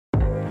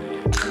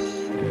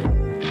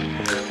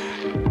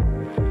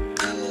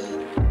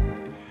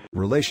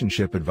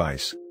Relationship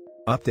advice.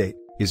 Update: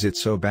 is it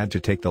so bad to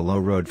take the low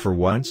road for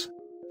once?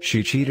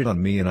 She cheated on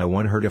me and I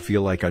want her to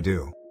feel like I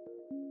do.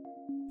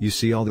 You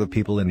see, all the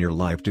people in your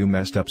life do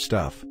messed up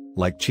stuff,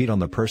 like cheat on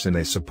the person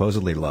they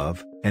supposedly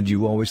love, and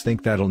you always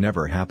think that'll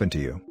never happen to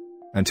you.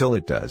 Until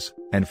it does,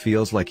 and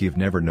feels like you've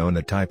never known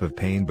that type of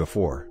pain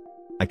before.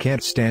 I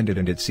can't stand it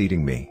and it's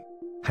eating me.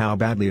 How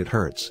badly it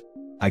hurts.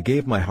 I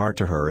gave my heart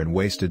to her and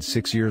wasted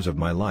 6 years of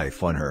my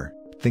life on her,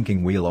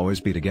 thinking we'll always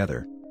be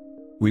together.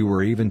 We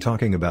were even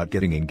talking about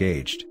getting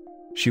engaged.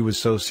 She was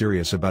so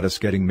serious about us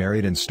getting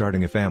married and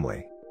starting a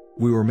family.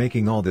 We were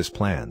making all these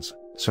plans,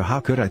 so how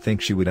could I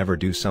think she would ever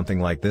do something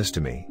like this to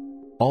me?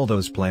 All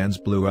those plans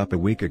blew up a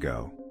week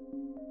ago.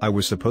 I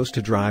was supposed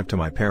to drive to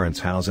my parents'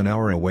 house an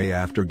hour away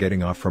after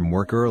getting off from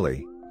work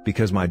early,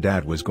 because my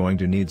dad was going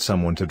to need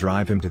someone to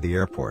drive him to the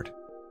airport.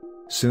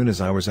 Soon as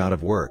I was out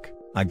of work,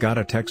 I got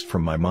a text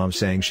from my mom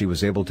saying she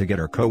was able to get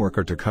her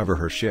coworker to cover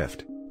her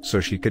shift, so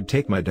she could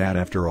take my dad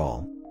after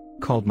all.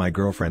 Called my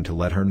girlfriend to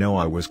let her know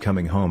I was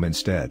coming home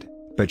instead,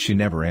 but she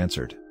never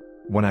answered.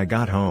 When I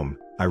got home,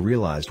 I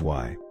realized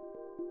why.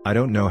 I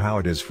don't know how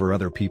it is for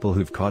other people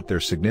who've caught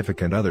their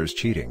significant others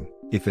cheating,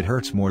 if it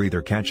hurts more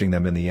either catching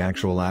them in the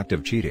actual act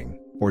of cheating,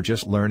 or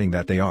just learning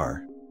that they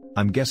are.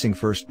 I'm guessing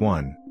first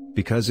one,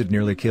 because it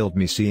nearly killed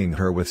me seeing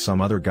her with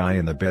some other guy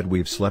in the bed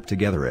we've slept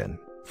together in,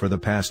 for the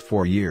past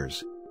 4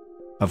 years.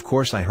 Of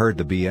course I heard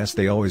the BS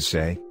they always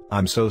say,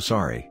 "I'm so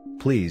sorry,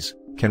 please,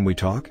 can we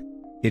talk?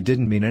 It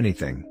didn't mean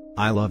anything,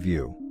 I love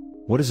you."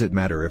 What does it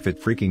matter if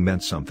it freaking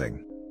meant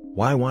something?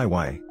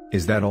 Why,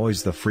 is that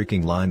always the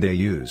freaking line they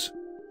use?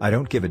 I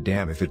don't give a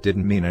damn if it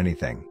didn't mean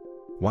anything.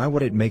 Why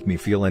would it make me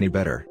feel any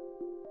better?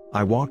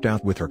 I walked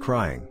out with her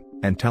crying,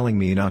 and telling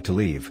me not to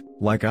leave,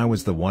 like I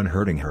was the one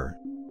hurting her.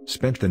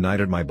 Spent the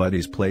night at my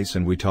buddy's place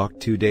and we talked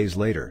 2 days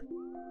later.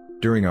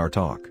 During our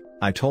talk,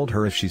 I told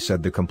her if she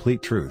said the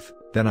complete truth,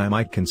 then I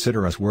might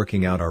consider us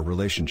working out our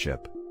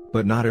relationship.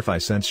 But not if I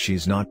sense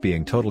she's not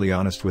being totally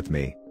honest with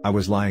me. I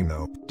was lying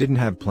though, didn't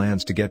have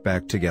plans to get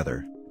back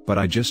together, but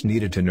I just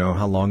needed to know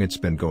how long it's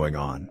been going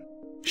on.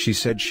 She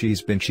said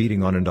she's been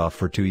cheating on and off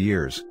for 2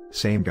 years,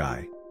 same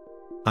guy.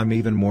 I'm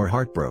even more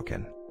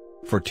heartbroken.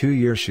 For 2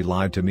 years she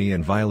lied to me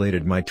and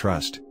violated my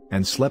trust,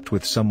 and slept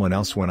with someone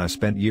else when I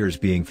spent years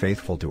being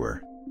faithful to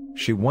her.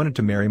 She wanted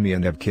to marry me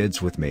and have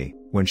kids with me,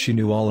 when she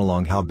knew all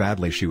along how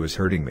badly she was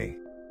hurting me.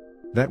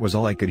 That was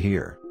all I could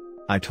hear.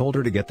 I told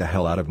her to get the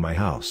hell out of my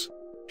house.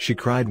 She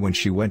cried when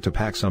she went to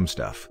pack some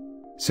stuff.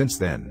 Since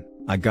then,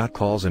 I got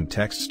calls and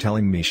texts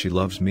telling me she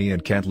loves me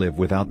and can't live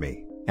without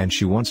me, and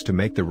she wants to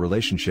make the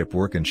relationship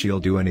work and she'll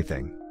do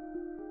anything.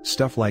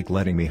 Stuff like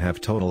letting me have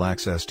total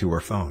access to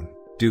her phone,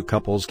 do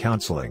couples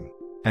counseling,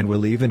 and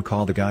will even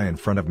call the guy in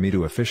front of me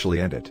to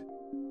officially end it.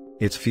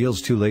 It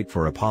feels too late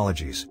for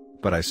apologies,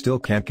 but I still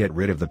can't get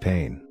rid of the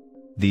pain.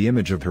 The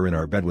image of her in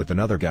our bed with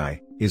another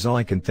guy is all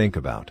I can think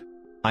about.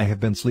 I have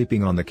been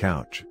sleeping on the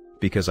couch,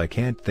 because I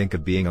can't think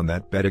of being on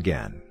that bed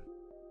again.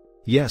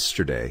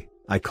 Yesterday,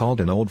 I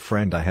called an old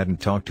friend I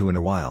hadn't talked to in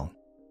a while.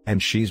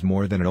 And she's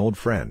more than an old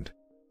friend.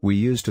 We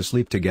used to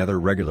sleep together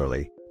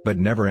regularly, but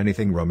never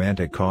anything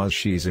romantic cause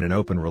she's in an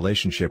open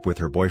relationship with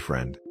her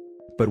boyfriend.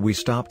 But we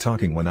stopped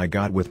talking when I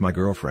got with my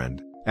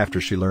girlfriend,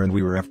 after she learned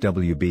we were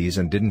FWBs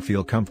and didn't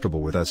feel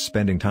comfortable with us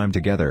spending time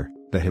together.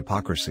 The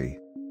hypocrisy.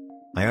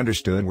 I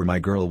understood where my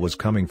girl was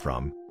coming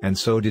from, and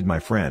so did my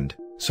friend,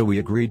 so we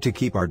agreed to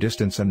keep our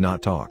distance and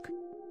not talk.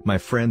 My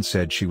friend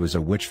said she was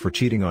a witch for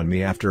cheating on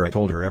me after I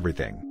told her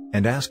everything,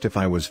 and asked if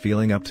I was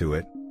feeling up to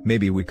it,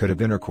 maybe we could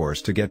have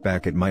intercourse to get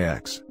back at my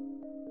ex.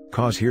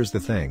 Cause here's the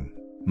thing,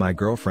 my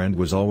girlfriend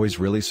was always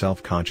really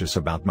self-conscious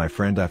about my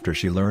friend after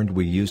she learned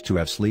we used to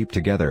have sleep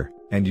together,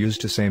 and used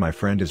to say my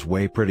friend is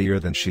way prettier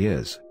than she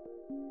is.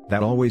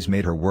 That always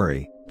made her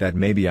worry, that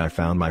maybe I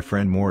found my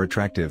friend more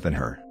attractive than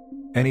her.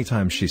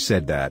 Anytime she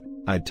said that,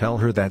 I'd tell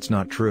her that's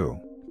not true,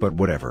 but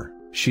whatever.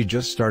 She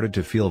just started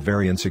to feel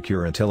very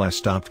insecure until I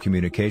stopped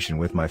communication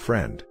with my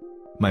friend.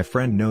 My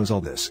friend knows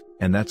all this,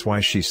 and that's why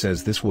she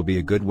says this will be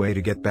a good way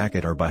to get back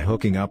at her by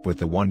hooking up with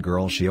the one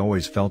girl she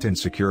always felt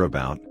insecure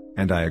about,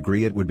 and I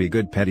agree it would be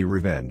good petty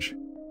revenge.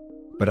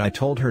 But I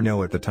told her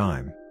no at the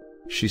time.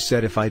 She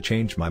said if I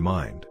change my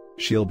mind,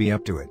 she'll be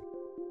up to it.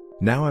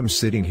 Now I'm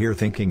sitting here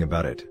thinking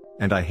about it,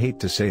 and I hate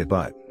to say it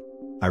but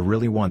I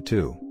really want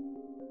to.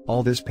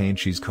 All this pain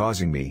she's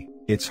causing me,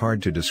 it's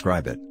hard to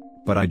describe it,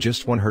 but I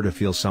just want her to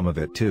feel some of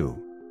it too.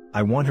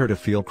 I want her to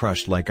feel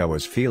crushed like I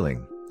was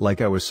feeling, like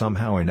I was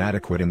somehow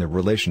inadequate in the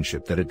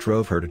relationship that it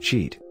drove her to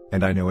cheat,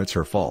 and I know it's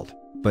her fault,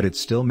 but it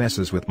still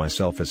messes with my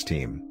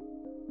self-esteem.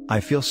 I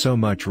feel so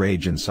much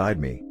rage inside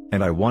me,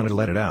 and I want to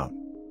let it out.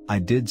 I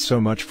did so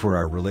much for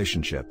our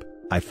relationship,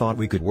 I thought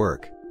we could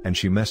work, and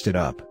she messed it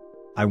up.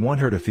 I want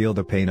her to feel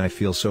the pain I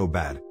feel so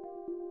bad.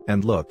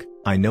 And look,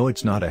 I know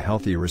it's not a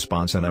healthy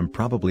response and I'm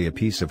probably a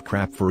piece of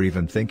crap for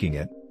even thinking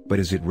it, but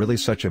is it really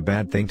such a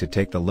bad thing to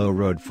take the low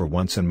road for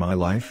once in my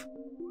life?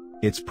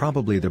 It's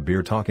probably the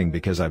beer talking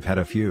because I've had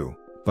a few,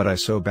 but I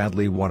so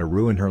badly want to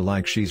ruin her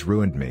like she's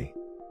ruined me.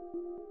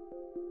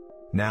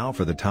 Now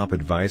for the top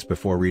advice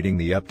before reading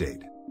the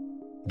update.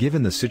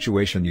 Given the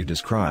situation you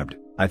described,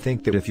 I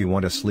think that if you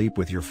want to sleep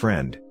with your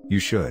friend, you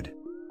should.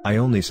 I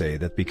only say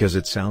that because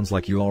it sounds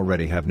like you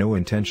already have no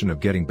intention of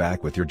getting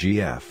back with your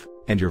GF,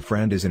 and your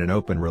friend is in an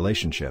open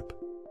relationship.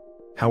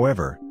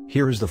 However,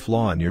 here is the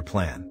flaw in your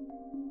plan.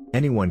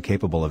 Anyone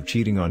capable of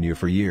cheating on you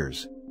for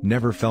years,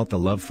 never felt the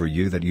love for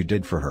you that you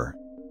did for her.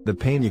 The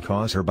pain you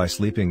cause her by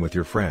sleeping with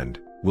your friend,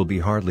 will be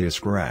hardly a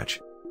scratch.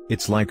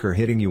 It's like her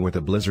hitting you with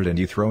a blizzard and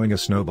you throwing a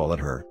snowball at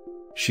her.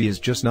 She is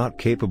just not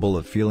capable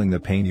of feeling the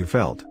pain you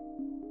felt.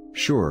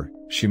 Sure,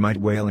 she might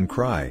wail and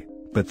cry,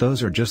 but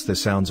those are just the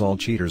sounds all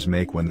cheaters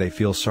make when they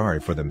feel sorry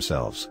for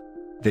themselves.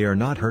 They are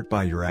not hurt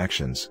by your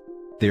actions.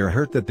 They are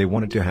hurt that they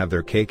wanted to have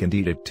their cake and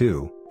eat it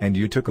too, and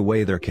you took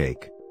away their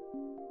cake.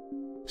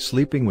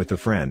 Sleeping with a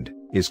friend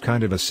is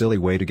kind of a silly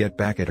way to get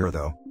back at her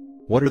though.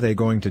 What are they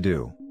going to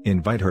do?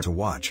 Invite her to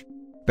watch?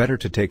 Better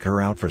to take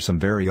her out for some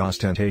very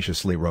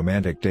ostentatiously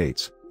romantic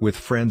dates, with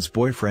friends'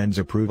 boyfriend's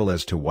approval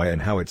as to why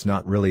and how it's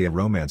not really a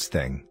romance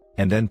thing,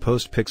 and then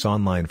post pics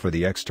online for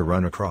the ex to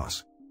run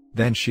across.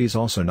 Then she's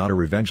also not a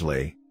revenge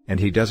lay, and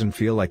he doesn't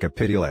feel like a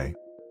pity lay.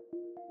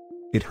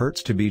 It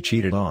hurts to be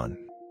cheated on.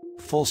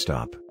 Full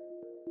stop.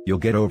 You'll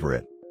get over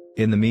it.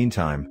 In the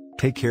meantime,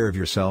 take care of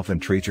yourself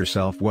and treat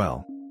yourself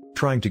well.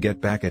 Trying to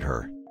get back at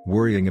her,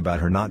 worrying about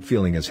her not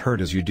feeling as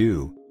hurt as you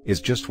do, is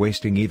just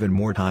wasting even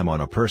more time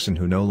on a person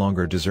who no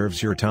longer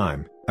deserves your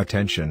time,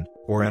 attention,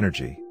 or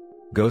energy.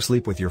 Go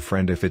sleep with your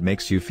friend if it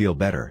makes you feel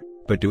better,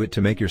 but do it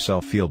to make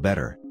yourself feel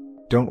better.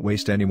 Don't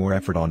waste any more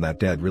effort on that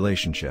dead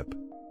relationship.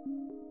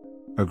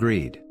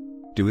 Agreed.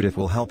 Do it if it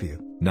will help you,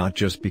 not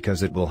just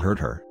because it will hurt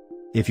her.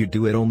 If you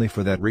do it only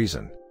for that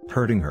reason,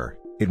 hurting her,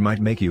 it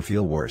might make you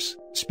feel worse,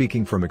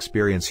 speaking from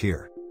experience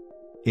here.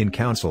 In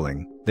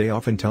counseling, they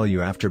often tell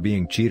you after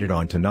being cheated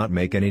on to not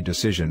make any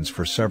decisions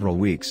for several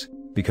weeks,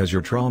 because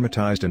you're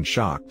traumatized and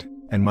shocked,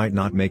 and might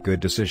not make good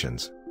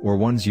decisions, or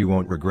ones you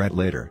won't regret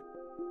later.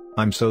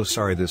 I'm so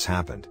sorry this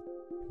happened.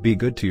 Be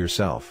good to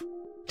yourself.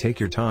 Take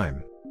your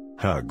time.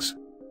 Hugs.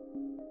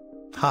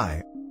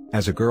 Hi.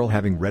 As a girl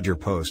having read your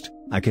post,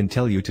 I can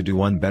tell you to do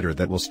one better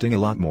that will sting a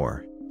lot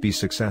more: be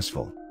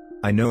successful.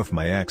 I know if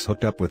my ex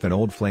hooked up with an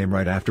old flame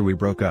right after we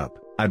broke up,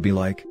 I'd be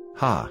like,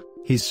 ha,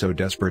 he's so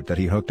desperate that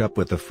he hooked up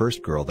with the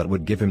first girl that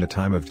would give him the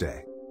time of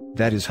day.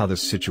 That is how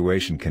this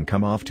situation can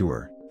come off to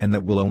her, and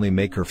that will only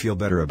make her feel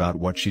better about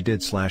what she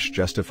did /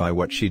 justify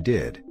what she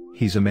did.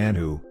 He's a man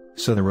who,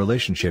 so the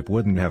relationship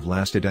wouldn't have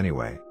lasted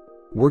anyway.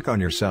 Work on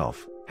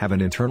yourself, have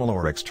an internal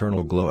or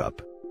external glow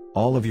up.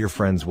 All of your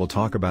friends will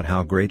talk about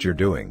how great you're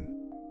doing.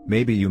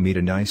 Maybe you meet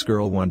a nice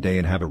girl one day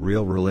and have a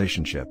real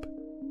relationship.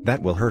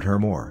 That will hurt her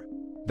more.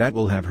 That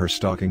will have her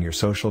stalking your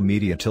social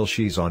media till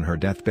she's on her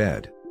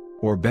deathbed.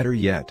 Or better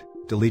yet,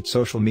 delete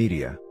social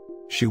media.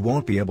 She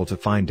won't be able to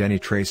find any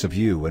trace of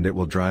you and it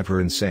will drive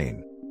her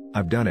insane.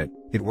 I've done it,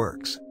 it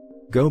works.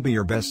 Go be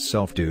your best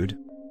self, dude.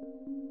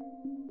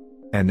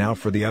 And now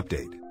for the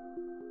update.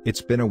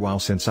 It's been a while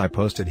since I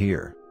posted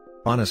here.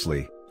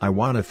 Honestly, I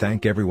wanna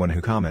thank everyone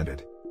who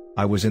commented.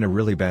 I was in a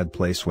really bad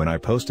place when I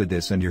posted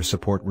this and your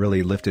support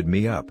really lifted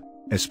me up,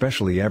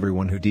 especially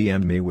everyone who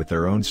DM'd me with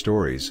their own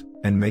stories,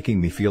 and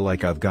making me feel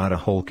like I've got a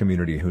whole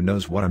community who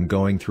knows what I'm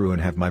going through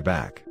and have my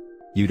back.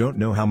 You don't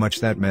know how much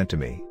that meant to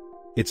me.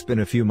 It's been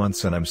a few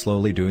months and I'm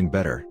slowly doing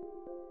better.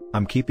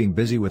 I'm keeping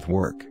busy with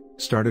work,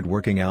 started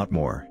working out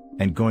more,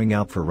 and going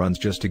out for runs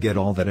just to get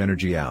all that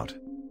energy out.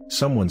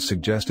 Someone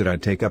suggested I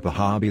take up a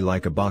hobby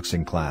like a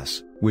boxing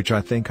class, which I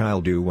think I'll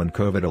do when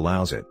COVID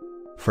allows it.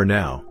 For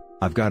now,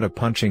 I've got a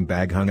punching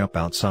bag hung up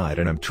outside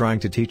and I'm trying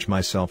to teach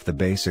myself the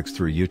basics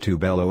through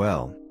YouTube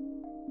LOL.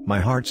 My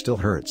heart still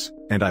hurts,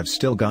 and I've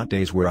still got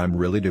days where I'm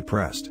really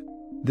depressed.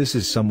 This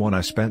is someone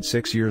I spent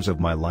 6 years of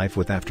my life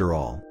with after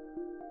all.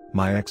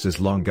 My ex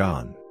is long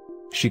gone.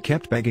 She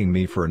kept begging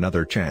me for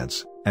another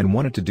chance, and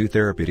wanted to do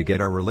therapy to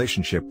get our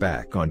relationship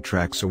back on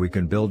track so we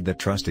can build that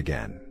trust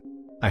again.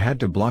 I had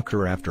to block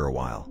her after a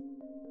while.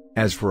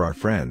 As for our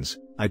friends,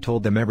 I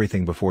told them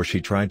everything before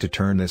she tried to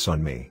turn this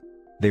on me.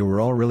 They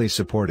were all really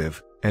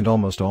supportive, and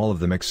almost all of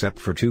them except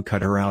for two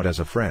cut her out as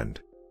a friend.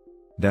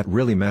 That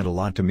really meant a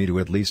lot to me to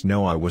at least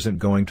know I wasn't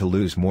going to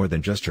lose more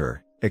than just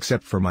her,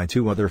 except for my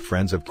two other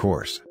friends of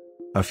course.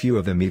 A few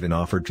of them even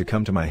offered to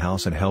come to my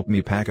house and help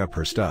me pack up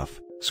her stuff,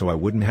 so I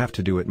wouldn't have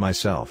to do it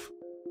myself.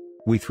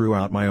 We threw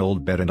out my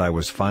old bed and I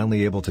was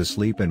finally able to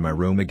sleep in my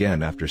room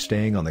again after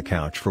staying on the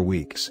couch for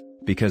weeks,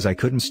 because I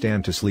couldn't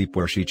stand to sleep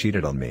where she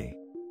cheated on me.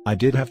 I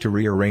did have to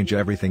rearrange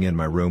everything in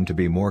my room to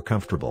be more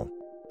comfortable.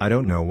 I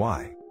don't know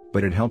why,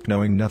 but it helped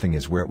knowing nothing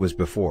is where it was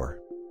before.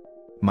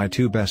 My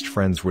two best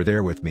friends were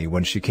there with me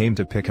when she came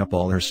to pick up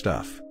all her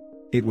stuff.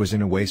 It was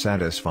in a way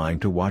satisfying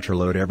to watch her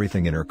load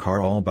everything in her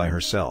car all by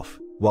herself,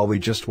 while we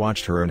just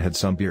watched her and had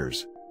some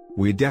beers.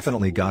 We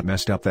definitely got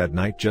messed up that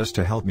night just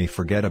to help me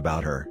forget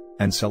about her,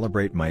 and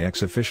celebrate my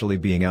ex officially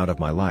being out of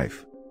my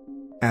life.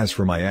 As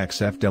for my ex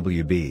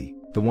FWB,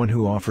 the one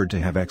who offered to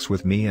have sex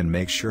with me and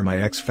make sure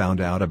my ex found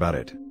out about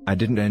it, I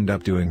didn't end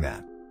up doing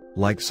that.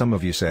 Like some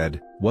of you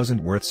said,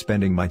 wasn't worth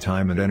spending my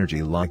time and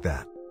energy like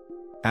that.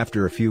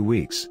 After a few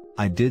weeks,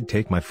 I did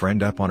take my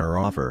friend up on her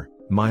offer,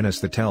 Minus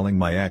the telling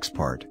my ex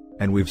part,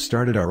 and we've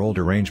started our old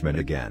arrangement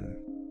again.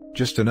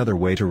 Just another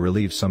way to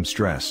relieve some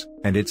stress,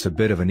 and it's a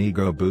bit of an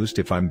ego boost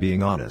if I'm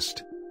being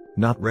honest.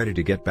 Not ready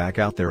to get back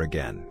out there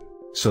again.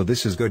 So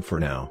this is good for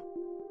now.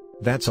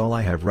 That's all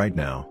I have right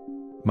now.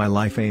 My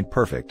life ain't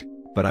perfect,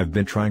 but I've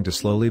been trying to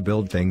slowly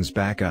build things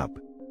back up.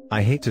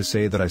 I hate to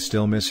say that I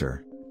still miss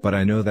her, but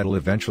I know that'll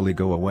eventually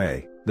go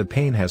away. The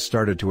pain has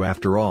started to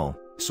after all,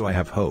 so I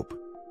have hope.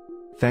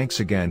 Thanks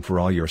again for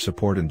all your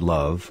support and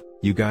love,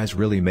 you guys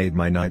really made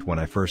my night when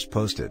I first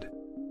posted.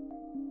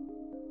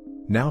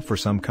 Now for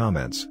some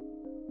comments.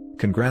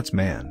 Congrats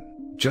man,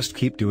 just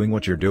keep doing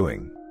what you're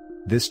doing.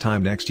 This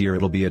time next year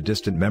it'll be a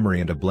distant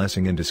memory and a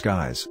blessing in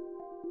disguise.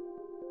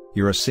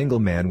 You're a single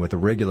man with a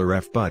regular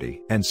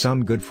F-buddy and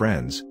some good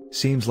friends,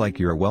 seems like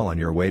you're well on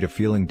your way to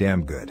feeling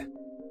damn good.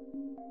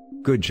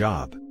 Good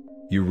job.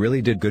 You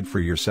really did good for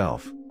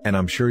yourself, and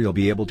I'm sure you'll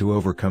be able to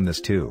overcome this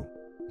too.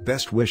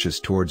 Best wishes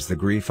towards the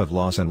grief of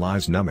loss and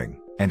lives numbing,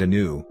 and a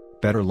new,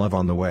 better love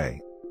on the way.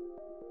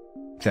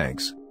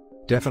 Thanks.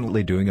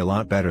 Definitely doing a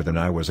lot better than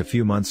I was a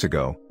few months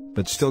ago,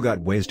 but still got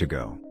ways to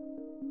go.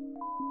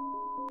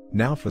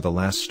 Now for the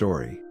last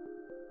story.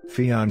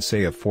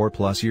 Fiancée of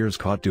 4+ years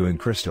caught doing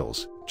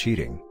crystals,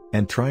 cheating,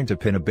 and trying to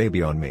pin a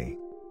baby on me.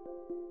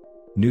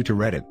 New to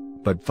Reddit,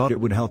 but thought it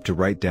would help to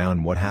write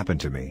down what happened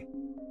to me.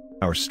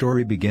 Our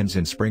story begins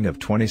in spring of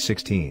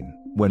 2016,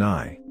 when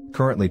I,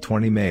 currently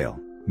 20 male,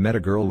 met a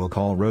girl we'll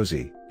call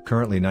Rosie,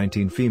 currently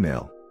 19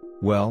 female.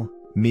 Well,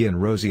 me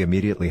and Rosie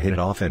immediately hit it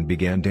off and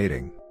began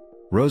dating.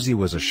 Rosie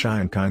was a shy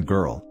and kind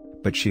girl,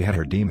 but she had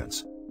her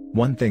demons.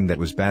 One thing that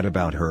was bad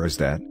about her is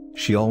that,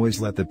 she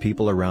always let the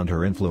people around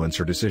her influence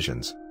her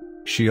decisions.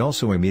 She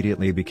also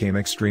immediately became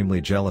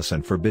extremely jealous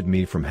and forbid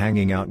me from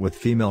hanging out with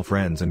female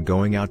friends and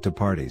going out to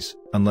parties,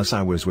 unless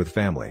I was with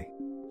family.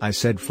 I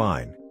said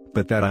fine,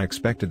 but that I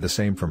expected the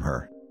same from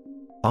her.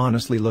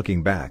 Honestly,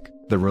 looking back,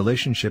 the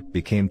relationship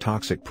became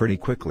toxic pretty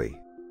quickly.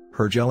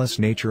 Her jealous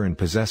nature and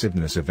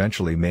possessiveness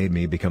eventually made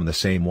me become the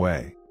same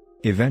way.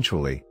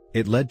 Eventually,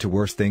 it led to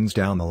worse things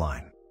down the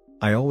line.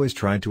 I always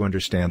tried to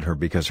understand her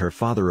because her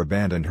father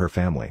abandoned her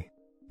family.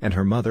 And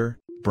her mother,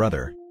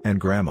 brother, and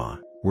grandma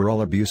were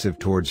all abusive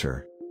towards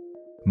her.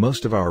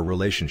 Most of our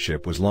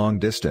relationship was long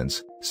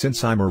distance,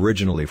 since I'm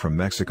originally from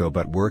Mexico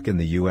but work in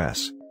the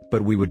US,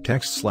 but we would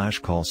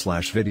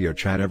text/call/video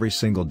chat every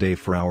single day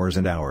for hours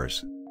and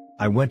hours.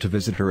 I went to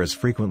visit her as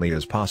frequently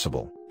as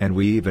possible, and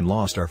we even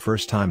lost our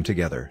first time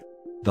together.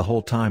 The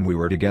whole time we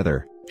were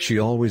together, she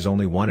always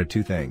only wanted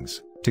two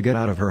things: to get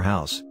out of her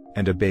house,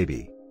 and a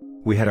baby.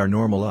 We had our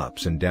normal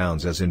ups and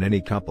downs as in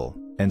any couple,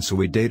 and so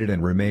we dated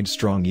and remained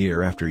strong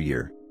year after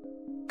year.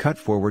 Cut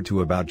forward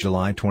to about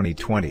July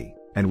 2020,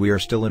 and we are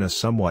still in a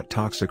somewhat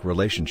toxic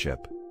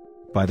relationship.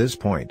 By this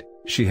point,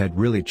 she had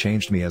really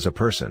changed me as a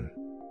person.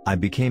 I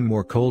became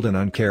more cold and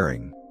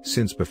uncaring,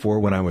 since before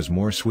when I was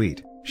more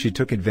sweet, she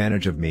took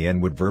advantage of me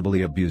and would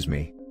verbally abuse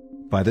me.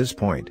 By this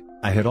point,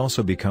 I had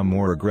also become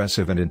more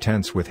aggressive and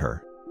intense with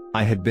her.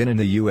 I had been in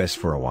the US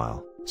for a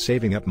while,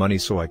 saving up money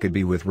so I could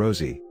be with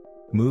Rosie,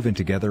 move in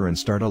together and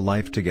start a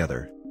life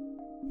together.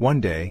 One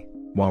day,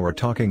 while we're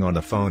talking on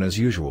the phone as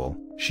usual,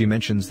 she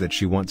mentions that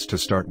she wants to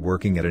start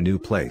working at a new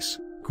place,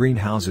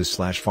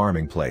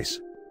 greenhouses/farming place.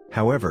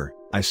 However,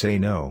 I say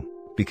no,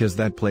 because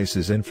that place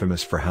is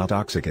infamous for how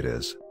toxic it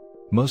is.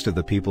 Most of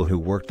the people who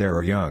work there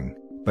are young,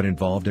 but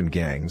involved in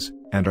gangs,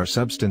 and are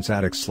substance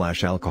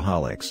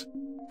addicts/alcoholics.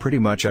 Pretty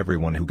much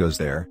everyone who goes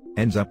there,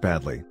 ends up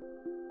badly.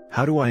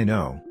 How do I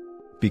know?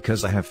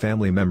 Because I have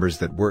family members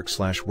that worked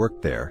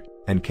there,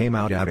 and came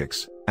out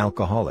addicts,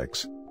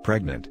 alcoholics,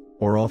 pregnant,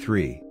 or all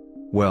three.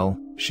 Well,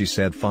 she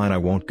said fine, I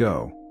won't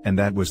go, and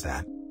that was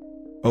that.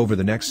 Over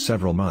the next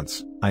several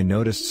months, I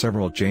noticed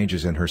several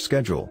changes in her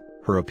schedule,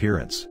 her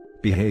appearance,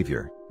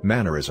 behavior,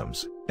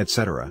 mannerisms,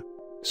 etc.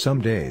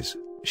 Some days,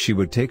 she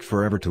would take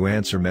forever to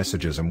answer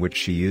messages in which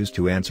she used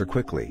to answer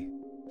quickly.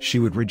 She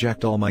would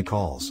reject all my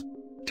calls.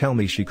 Tell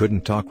me she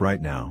couldn't talk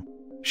right now.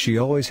 She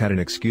always had an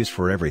excuse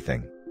for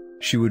everything.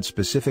 She would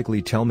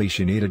specifically tell me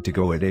she needed to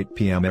go at 8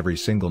 p.m. every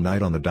single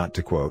night on the dot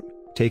to quote,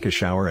 take a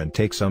shower and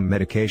take some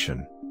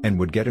medication, and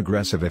would get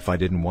aggressive if I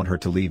didn't want her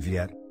to leave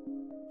yet.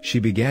 She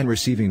began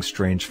receiving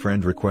strange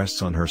friend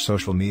requests on her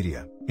social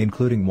media,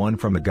 including one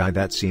from a guy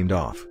that seemed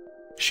off.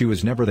 She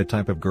was never the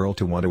type of girl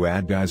to want to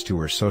add guys to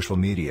her social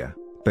media,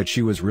 but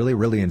she was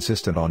really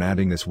insistent on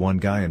adding this one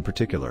guy in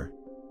particular.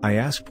 I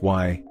asked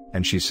why,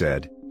 and she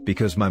said,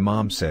 because my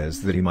mom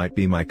says that he might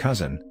be my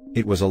cousin.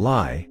 It was a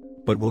lie,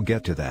 but we'll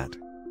get to that.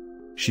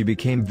 She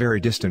became very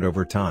distant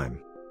over time.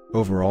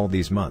 Over all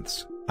these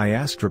months, I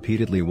asked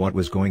repeatedly what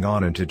was going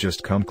on and to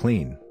just come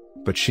clean,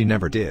 but she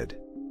never did.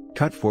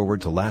 Cut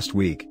forward to last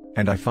week,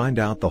 and I find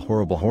out the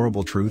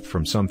horrible truth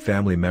from some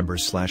family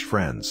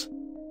members/friends.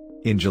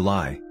 In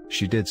July,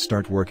 she did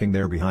start working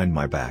there behind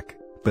my back,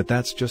 but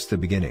that's just the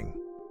beginning.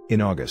 In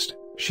August,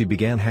 she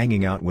began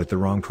hanging out with the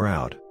wrong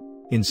crowd.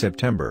 In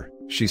September,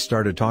 she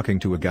started talking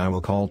to a guy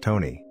we'll call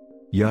Tony.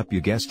 Yup,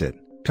 you guessed it,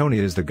 Tony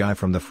is the guy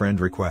from the friend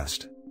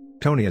request.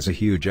 Tony is a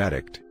huge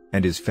addict,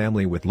 and his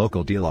family with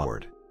local deal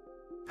lord.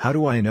 How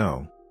do I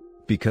know?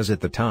 because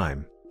at the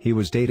time, he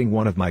was dating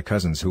one of my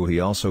cousins who he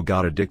also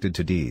got addicted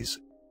to D's.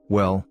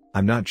 Well,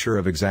 I'm not sure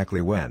of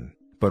exactly when,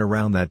 but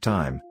around that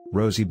time,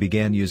 Rosie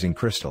began using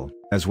crystal,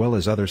 as well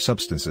as other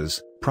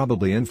substances,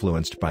 probably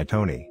influenced by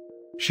Tony.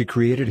 She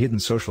created hidden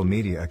social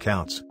media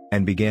accounts,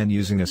 and began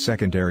using a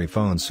secondary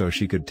phone so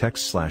she could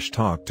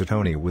text/talk to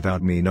Tony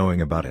without me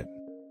knowing about it.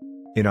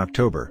 In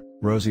October,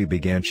 Rosie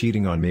began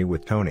cheating on me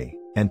with Tony,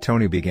 and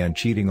Tony began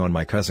cheating on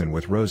my cousin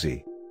with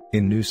Rosie. I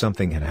knew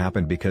something had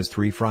happened because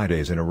 3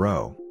 Fridays in a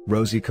row,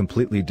 Rosie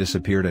completely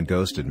disappeared and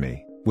ghosted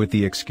me, with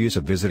the excuse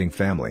of visiting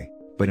family,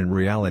 but in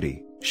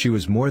reality, she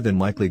was more than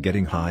likely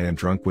getting high and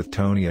drunk with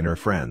Tony and her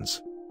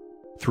friends.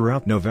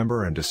 Throughout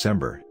November and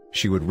December,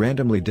 she would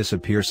randomly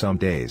disappear some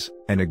days,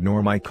 and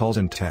ignore my calls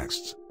and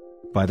texts.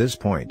 By this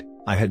point,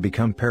 I had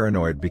become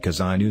paranoid because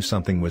I knew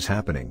something was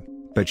happening,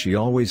 but she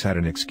always had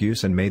an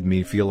excuse and made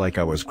me feel like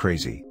I was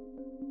crazy.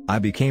 I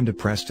became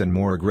depressed and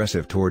more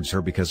aggressive towards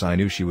her because I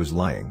knew she was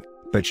lying,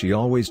 but she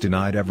always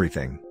denied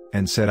everything,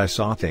 and said I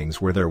saw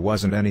things where there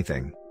wasn't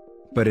anything.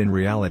 But in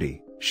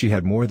reality, she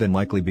had more than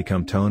likely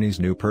become Tony's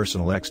new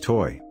personal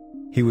ex-toy.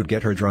 He would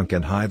get her drunk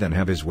and high then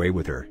have his way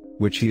with her,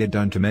 which he had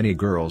done to many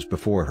girls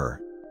before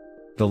her.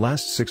 The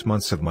last 6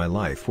 months of my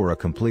life were a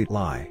complete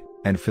lie,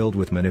 and filled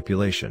with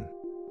manipulation.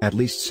 At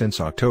least since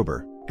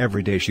October,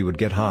 every day she would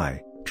get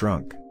high,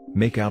 drunk,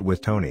 make out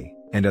with Tony,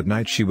 and at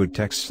night she would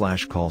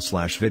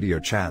text/call/video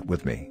chat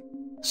with me.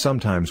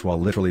 Sometimes while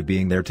literally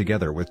being there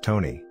together with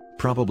Tony,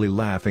 probably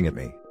laughing at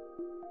me.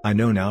 I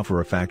know now for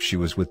a fact she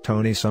was with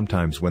Tony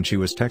sometimes when she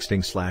was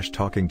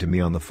texting/talking to me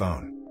on the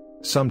phone.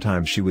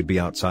 Sometimes she would be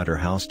outside her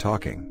house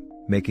talking,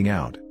 making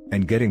out,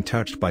 and getting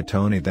touched by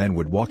Tony, then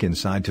would walk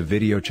inside to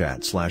video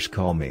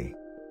chat/call me.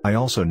 I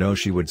also know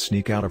she would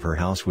sneak out of her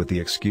house with the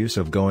excuse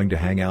of going to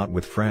hang out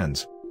with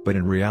friends, but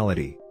in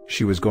reality,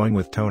 she was going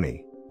with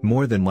Tony,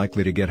 more than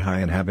likely to get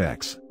high and have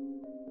sex.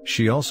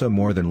 She also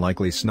more than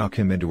likely snuck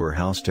him into her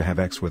house to have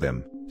sex with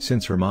him,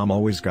 since her mom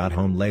always got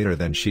home later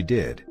than she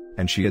did,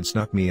 and she had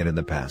snuck me in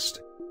the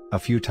past. A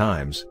few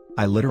times,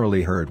 I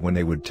literally heard when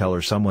they would tell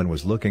her someone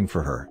was looking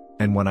for her,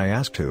 and when I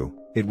asked who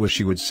it was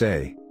she would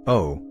say,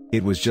 "Oh,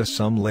 it was just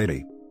some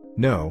lady."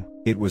 No,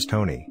 it was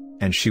Tony,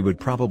 and she would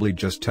probably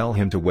just tell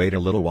him to wait a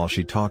little while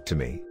she talked to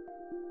me.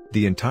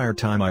 The entire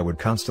time I would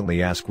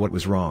constantly ask what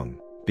was wrong,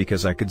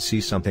 because I could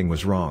see something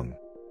was wrong.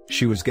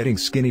 She was getting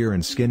skinnier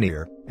and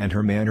skinnier, and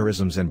her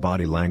mannerisms and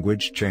body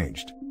language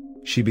changed.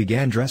 She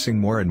began dressing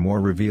more and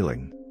more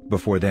revealing.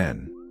 Before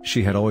then,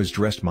 she had always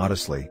dressed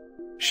modestly.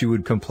 She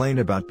would complain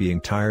about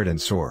being tired and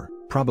sore,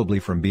 probably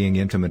from being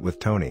intimate with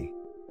Tony.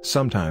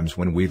 Sometimes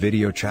when we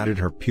video chatted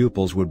her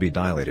pupils would be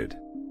dilated.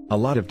 A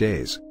lot of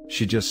days,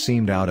 she just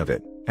seemed out of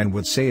it, and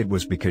would say it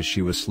was because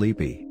she was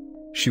sleepy.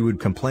 She would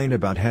complain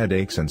about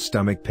headaches and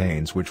stomach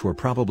pains which were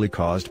probably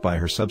caused by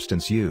her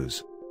substance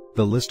use.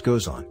 The list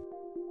goes on.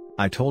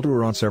 I told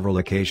her on several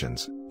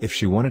occasions, if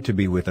she wanted to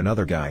be with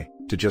another guy,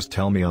 to just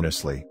tell me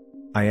honestly.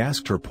 I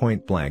asked her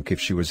point blank if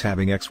she was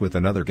having sex with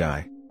another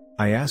guy.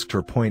 I asked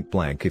her point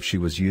blank if she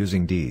was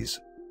using D's.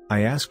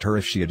 I asked her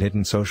if she had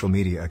hidden social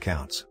media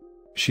accounts.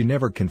 She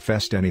never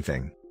confessed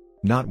anything.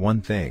 Not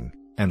one thing,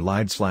 and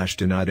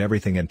lied/denied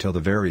everything until the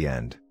very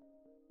end.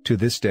 To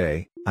this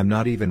day, I'm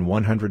not even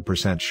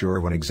 100% sure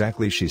when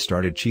exactly she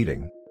started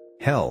cheating.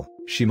 Hell,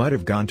 she might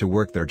have gone to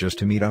work there just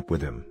to meet up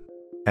with him.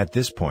 At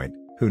this point,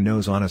 who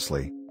knows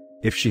honestly?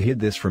 If she hid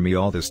this from me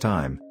all this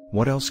time,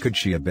 what else could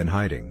she have been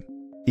hiding?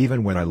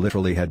 Even when I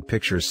literally had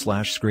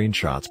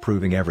pictures/screenshots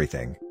proving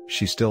everything,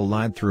 she still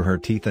lied through her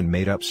teeth and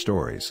made up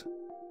stories.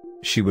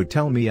 She would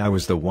tell me I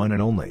was the one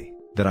and only,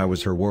 that I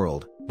was her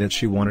world, that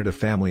she wanted a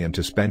family and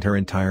to spend her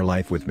entire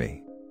life with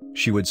me.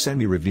 She would send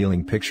me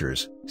revealing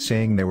pictures,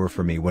 saying they were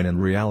for me when in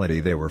reality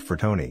they were for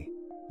Tony.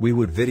 We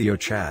would video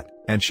chat,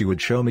 and she would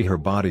show me her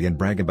body and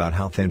brag about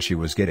how thin she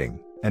was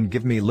getting, and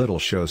give me little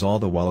shows all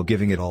the while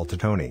giving it all to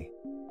Tony.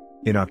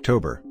 In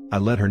October, I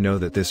let her know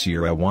that this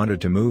year I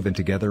wanted to move in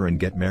together and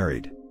get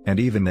married, and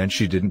even then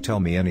she didn't tell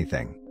me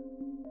anything.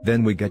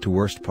 Then we get to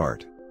worst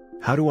part.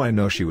 How do I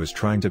know she was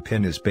trying to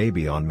pin his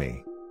baby on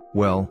me?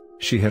 Well,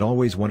 she had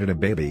always wanted a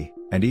baby,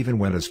 and even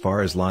went as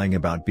far as lying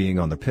about being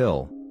on the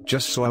pill,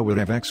 just so I would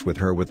have sex with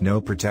her with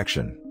no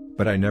protection,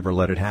 but I never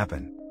let it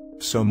happen.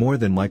 So more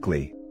than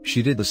likely,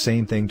 she did the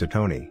same thing to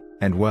Tony,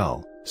 and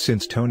well,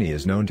 since Tony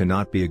is known to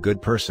not be a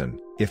good person,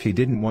 if he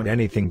didn't want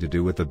anything to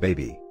do with the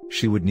baby,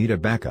 she would need a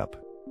backup.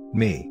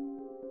 Me.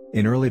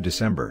 In early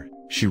December,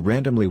 she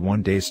randomly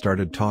one day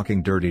started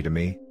talking dirty to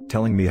me,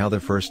 telling me how the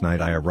first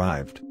night I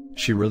arrived,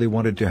 she really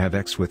wanted to have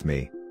sex with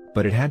me,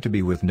 but it had to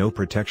be with no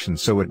protection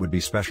so it would be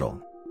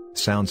special.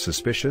 Sounds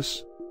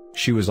suspicious?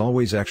 She was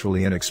always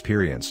actually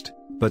inexperienced,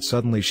 but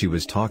suddenly she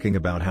was talking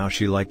about how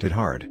she liked it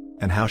hard,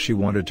 and how she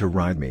wanted to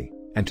ride me,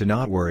 and to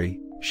not worry,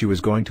 she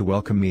was going to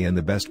welcome me in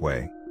the best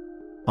way.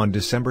 On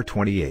December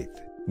 28th,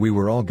 we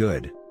were all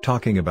good,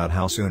 talking about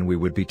how soon we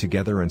would be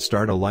together and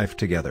start a life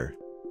together.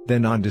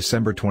 Then on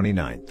December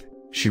 29th,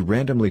 she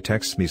randomly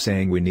texts me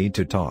saying we need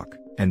to talk,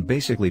 and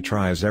basically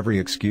tries every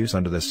excuse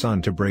under the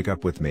sun to break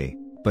up with me,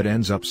 but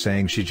ends up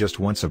saying she just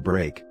wants a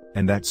break,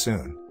 and that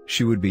soon.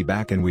 she would be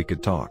back and we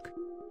could talk.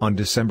 On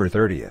December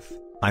 30th,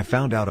 I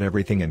found out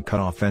everything and cut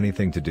off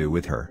anything to do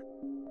with her.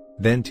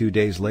 Then 2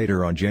 days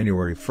later on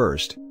January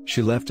 1st,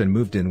 she left and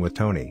moved in with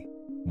Tony.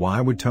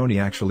 Why would Tony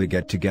actually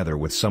get together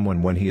with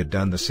someone when he had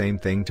done the same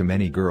thing to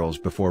many girls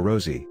before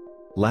Rosie?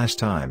 Last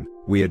time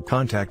we had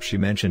contact she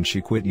mentioned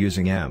she quit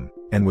using M,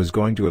 and was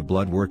going to have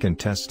blood work and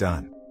tests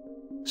done.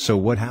 So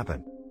what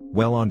happened?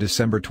 Well, on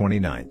December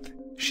 29th,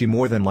 she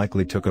more than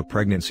likely took a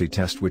pregnancy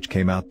test which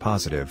came out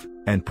positive,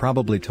 and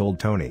probably told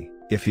Tony,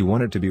 if he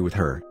wanted to be with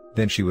her,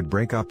 then she would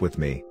break up with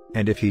me,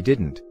 and if he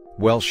didn't,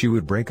 well, she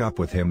would break up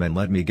with him and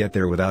let me get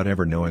there without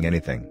ever knowing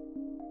anything.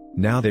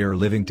 Now they are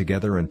living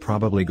together and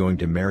probably going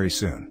to marry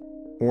soon.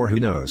 Or who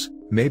knows,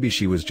 maybe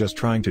she was just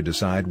trying to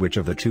decide which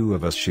of the two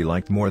of us she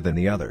liked more than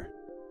the other.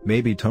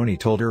 Maybe Tony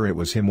told her it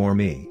was him or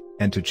me,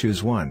 and to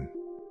choose one.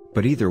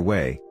 But either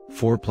way,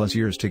 4+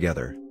 years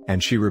together,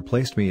 and she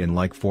replaced me in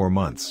like 4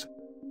 months.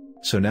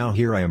 So now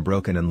here I am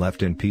broken and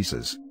left in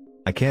pieces.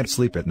 I can't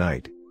sleep at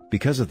night,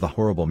 because of the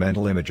horrible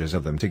mental images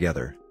of them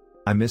together.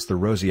 I miss the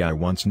Rosie I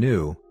once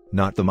knew,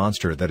 not the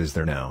monster that is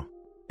there now.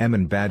 M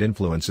and bad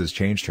influences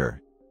changed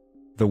her.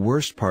 The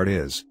worst part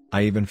is,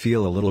 I even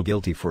feel a little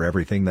guilty for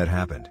everything that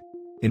happened.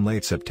 In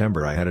late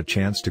September I had a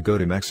chance to go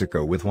to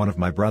Mexico with one of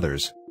my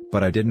brothers,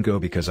 but I didn't go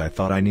because I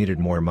thought I needed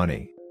more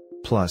money.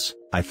 Plus,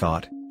 I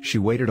thought, she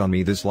waited on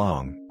me this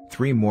long,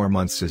 3 more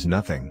months is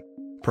nothing.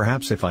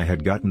 Perhaps if I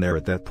had gotten there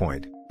at that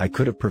point, I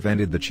could have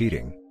prevented the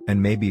cheating,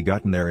 and maybe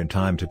gotten there in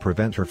time to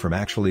prevent her from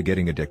actually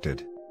getting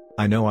addicted.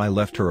 I know I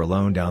left her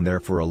alone down there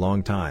for a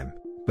long time,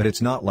 but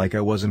it's not like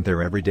I wasn't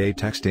there every day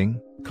texting,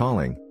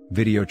 calling,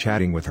 video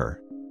chatting with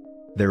her.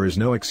 There is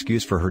no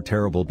excuse for her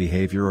terrible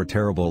behavior or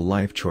terrible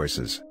life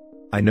choices.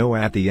 I know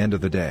at the end of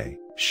the day,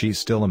 she's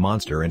still a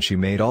monster and she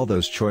made all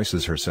those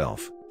choices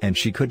herself, and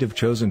she could have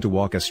chosen to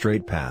walk a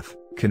straight path,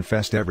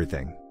 confessed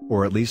everything,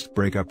 or at least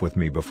break up with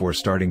me before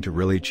starting to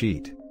really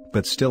cheat,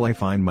 but still I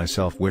find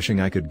myself wishing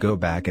I could go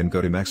back and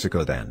go to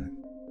Mexico then.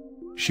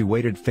 She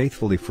waited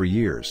faithfully for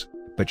years,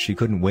 but she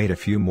couldn't wait a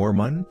few more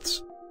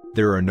months?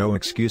 There are no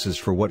excuses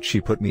for what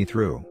she put me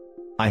through.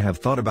 I have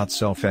thought about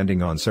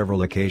self-ending on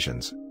several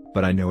occasions,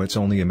 but I know it's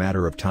only a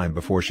matter of time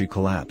before she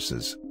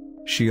collapses.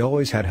 She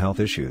always had health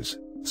issues,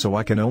 so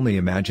I can only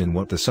imagine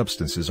what the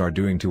substances are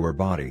doing to her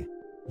body.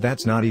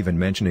 That's not even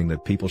mentioning the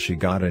people she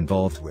got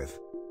involved with.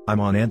 I'm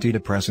on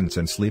antidepressants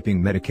and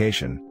sleeping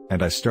medication,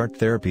 and I start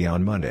therapy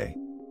on Monday.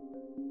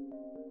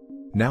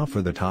 Now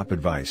for the top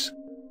advice.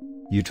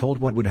 You told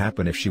what would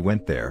happen if she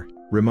went there.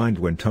 Remind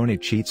when Tony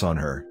cheats on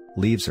her,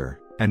 leaves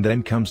her, and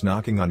then comes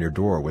knocking on your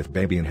door with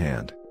baby in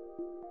hand.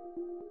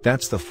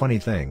 That's the funny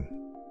thing.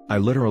 I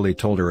literally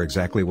told her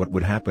exactly what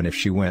would happen if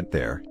she went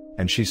there,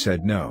 and she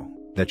said no,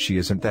 that she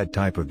isn't that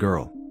type of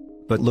girl.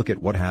 But look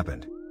at what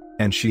happened.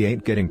 And she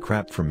ain't getting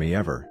crap from me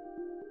ever.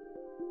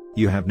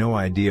 You have no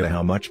idea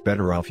how much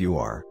better off you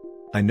are.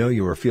 I know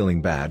you are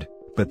feeling bad,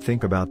 but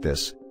think about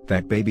this,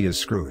 that baby is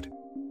screwed.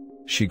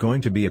 She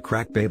going to be a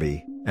crack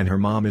baby, and her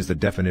mom is the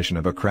definition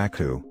of a crack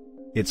who.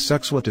 It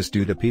sucks what this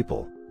do to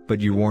people,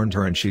 but you warned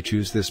her and she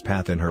chose this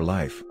path in her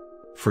life.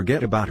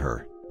 Forget about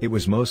her, it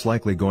was most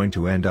likely going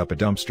to end up a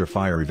dumpster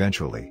fire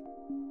eventually.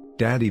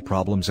 Daddy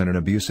problems and an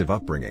abusive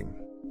upbringing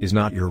is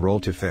not your role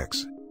to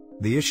fix.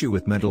 The issue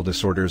with mental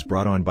disorders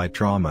brought on by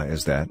trauma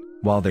is that,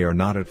 while they are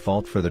not at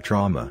fault for the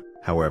trauma,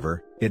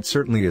 however, it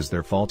certainly is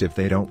their fault if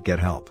they don't get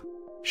help.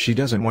 She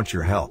doesn't want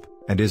your help,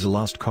 and is a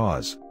lost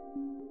cause.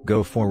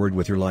 Go forward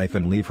with your life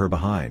and leave her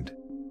behind.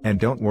 And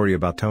don't worry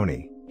about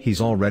Tony,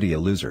 he's already a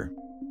loser.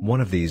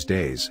 One of these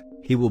days,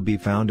 he will be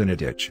found in a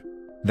ditch.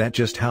 That's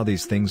just how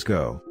these things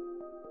go.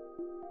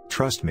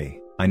 Trust me,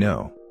 I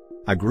know.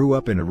 I grew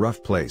up in a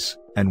rough place,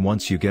 and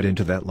once you get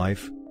into that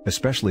life,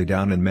 especially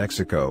down in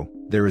Mexico,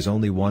 there is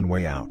only one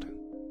way out.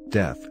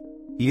 Death.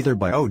 Either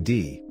by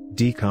OD,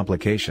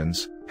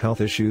 complications,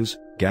 health issues,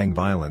 gang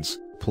violence,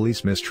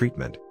 police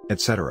mistreatment,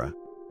 etc.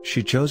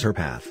 She chose her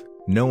path,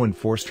 no one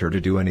forced her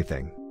to do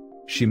anything.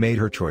 She made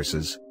her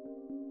choices.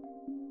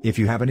 If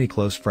you have any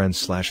close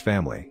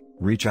friends/family,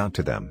 reach out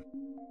to them.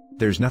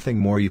 There's nothing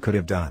more you could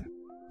have done.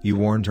 You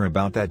warned her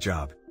about that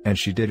job, and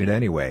she did it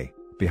anyway,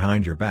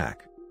 behind your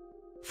back.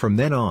 From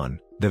then on,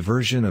 the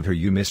version of her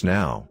you miss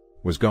now,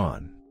 was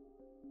gone.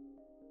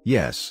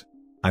 Yes.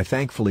 I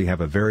thankfully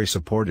have a very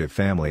supportive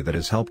family that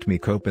has helped me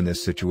cope in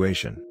this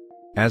situation.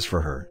 As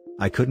for her,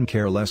 I couldn't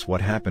care less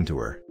what happened to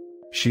her.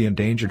 She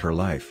endangered her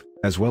life,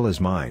 as well as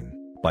mine,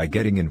 by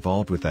getting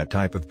involved with that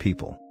type of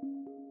people.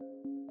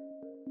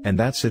 And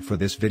that's it for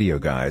this video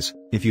guys.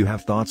 If you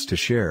have thoughts to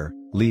share,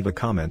 leave a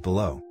comment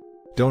below.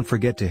 Don't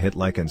forget to hit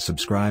like and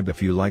subscribe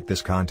if you like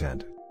this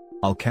content.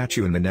 I'll catch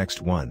you in the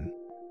next one.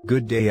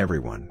 Good day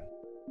everyone.